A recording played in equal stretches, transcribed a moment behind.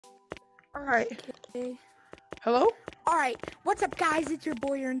Alright. Okay. Hello? Alright, what's up guys? It's your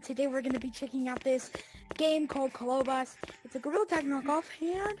boy and today we're going to be checking out this game called Colobus. It's a Gorilla Tag knockoff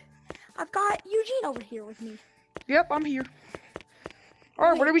and I've got Eugene over here with me. Yep, I'm here.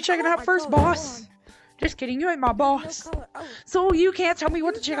 Alright, what are we checking out first, boss? Just kidding, you ain't my boss. No color. Oh, so you can't tell me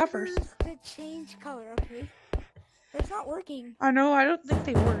what to check out first. To change color, okay? It's not working. I know, I don't think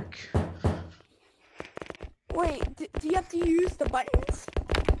they work. Wait, do you have to use the buttons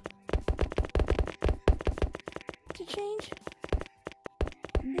to change?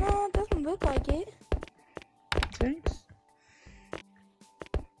 No, it doesn't look like it. Thanks.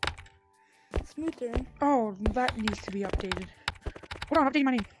 Smoother. Oh, that needs to be updated. Hold on, update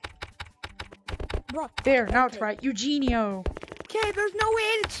my name. Bruh. There, now it's right. Eugenio. Okay, there's no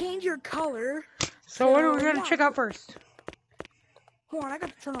way to change your color. So what are we gonna check out first? Hold on, I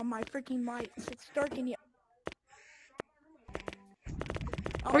gotta turn on my freaking lights. It's dark in here.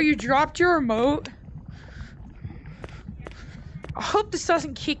 Oh, you dropped your remote? I hope this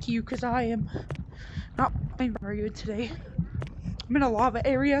doesn't kick you, because I am not playing very good today. I'm in a lava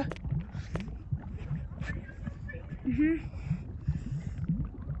area.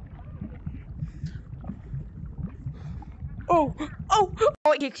 Oh,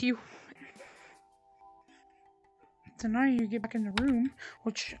 it kicks you. So now you get back in the room,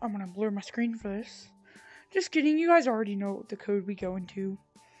 which I'm gonna blur my screen for this. Just kidding, you guys already know the code we go into.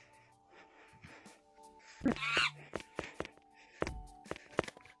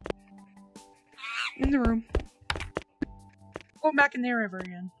 In the room. Going back in there ever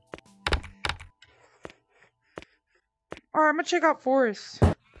again. Alright, I'm gonna check out Forest.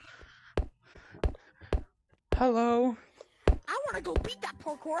 Hello. I wanna go beat that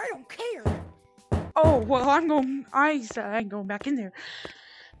parkour, I don't care. Oh, well, I said I ain't going back in there.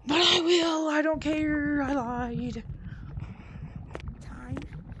 But I will, I don't care, I lied. Time.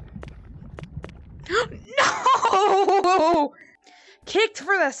 No! Kicked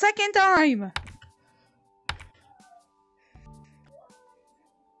for the second time!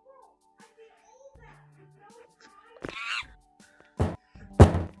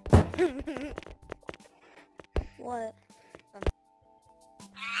 What?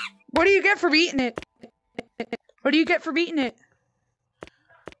 What do you get for beating it? What do you get for beating it?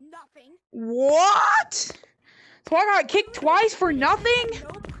 Nothing. What? So I got kicked twice for nothing?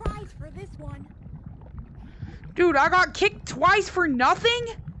 No prize for this one. Dude, I got kicked twice for nothing?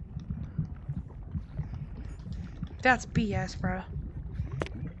 That's BS, bro.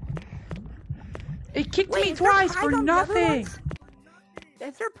 It kicked me twice for nothing.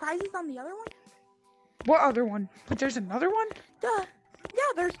 Is there prizes on the other one? What other one? But there's another one? Duh.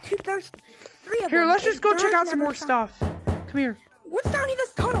 Yeah, there's three of them. Here, let's just go check out some more stuff. Come here. What's down in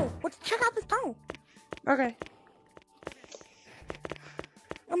this tunnel? Let's check out this tunnel. Okay.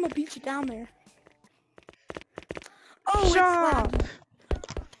 I'm gonna beat you down there. Oh, Shop. it's laggy.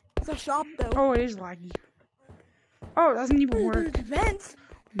 It's a shop, though. Oh, it is laggy. Oh, it doesn't even work. There's vents.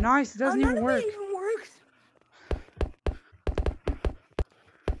 Nice, it doesn't even work. None of it even works.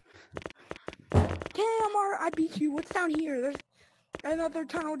 Okay, I beat you. What's down here? There's another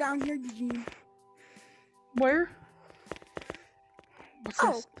tunnel down here, Eugene. Where? What's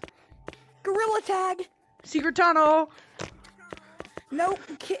this? Gorilla Tag. Secret tunnel. Nope,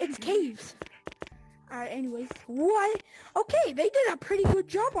 it's caves. Alright, anyways. What? Okay, they did a pretty good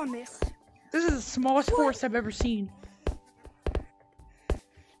job on this. This is the smallest forest I've ever seen.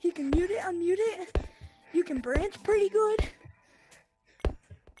 You can mute it, unmute it. You can branch pretty good.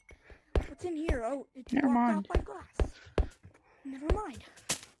 What's in here? Oh, it's blocked off by glass. Never mind.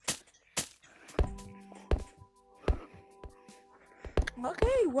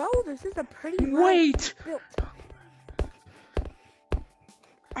 Okay, well, this is a pretty Wait! built.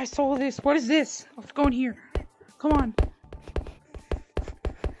 I saw this. What is this? Let's go in here. Come on.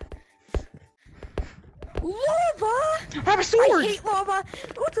 Lava! I have a sword! I hate lava!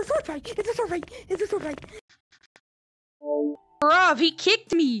 Oh, it's a sword fight! It's a sword fight! It's a sword fight! Bruv, he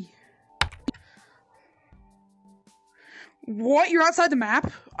kicked me! What? You're outside the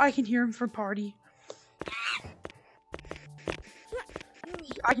map? I can hear him from party.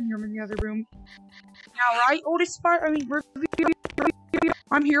 I can hear him in the other room. Now, right, oldest spot?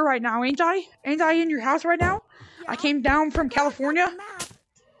 I'm here right now, ain't I? Ain't I in your house right now? Yeah, I came down from California.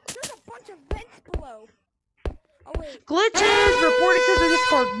 There's a bunch of vents below. Oh, wait. Glitches! Report it to the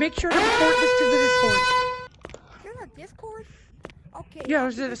Discord. Make sure to report this to the Discord. There's a Discord? Okay. Yeah,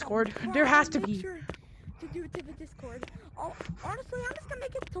 there's a Discord. There has to be. Make sure to do it to the Discord. Oh, honestly, I'm just gonna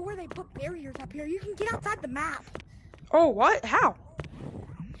make it to where they put barriers up here. You can get outside the map. Oh, what? How?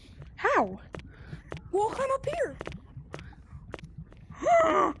 How? Well, come up here.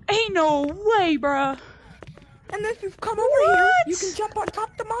 Ain't no way, bruh. And if you've come over here, you can jump on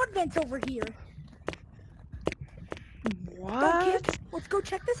top of the mod vents over here. What? Go, kids. Let's go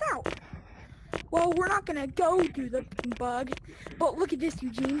check this out. Well, we're not gonna go do the bug, but look at this,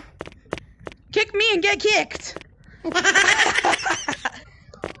 Eugene. Kick me and get kicked.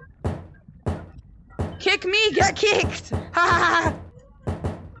 Kick me, get kicked. Ha!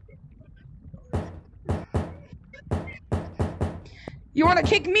 You wanna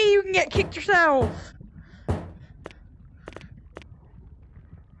kick me? You can get kicked yourself.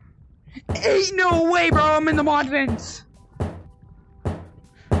 Ain't no way, bro. I'm in the mod vents.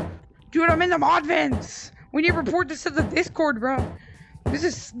 Dude, I'm in the mod vents. We need to report this to the Discord, bro.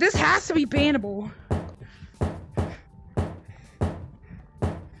 This has to be bannable.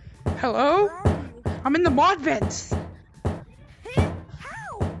 Hello? I'm in the mod vents. Hey,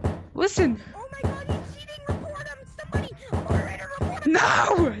 how? Listen. Oh my god, he's cheating. Report him. Somebody, moderator, report him.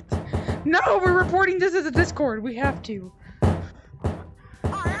 No! No, we're reporting this to the Discord. We have to.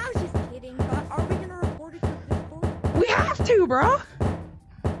 I was just kidding, but are we gonna report it to the Discord? We have to, bro.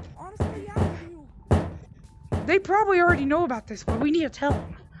 Honestly, yeah, we do. They probably already know about this, but we need to tell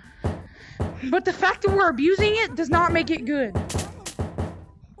them. But the fact that we're abusing it does not make it good.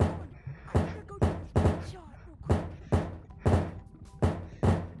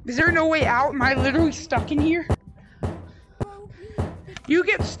 Is there no way out? Am I literally stuck in here? You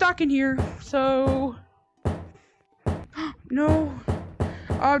get stuck in here, so... No.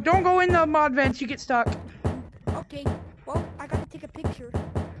 Don't go in the mod vents, you get stuck. Okay, well, I gotta take a picture.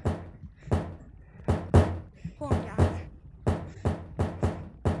 Hold on, guys.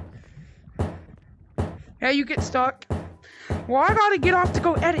 Yeah, you get stuck. Well, I gotta get off to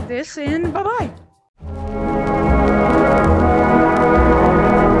go edit this, and bye-bye.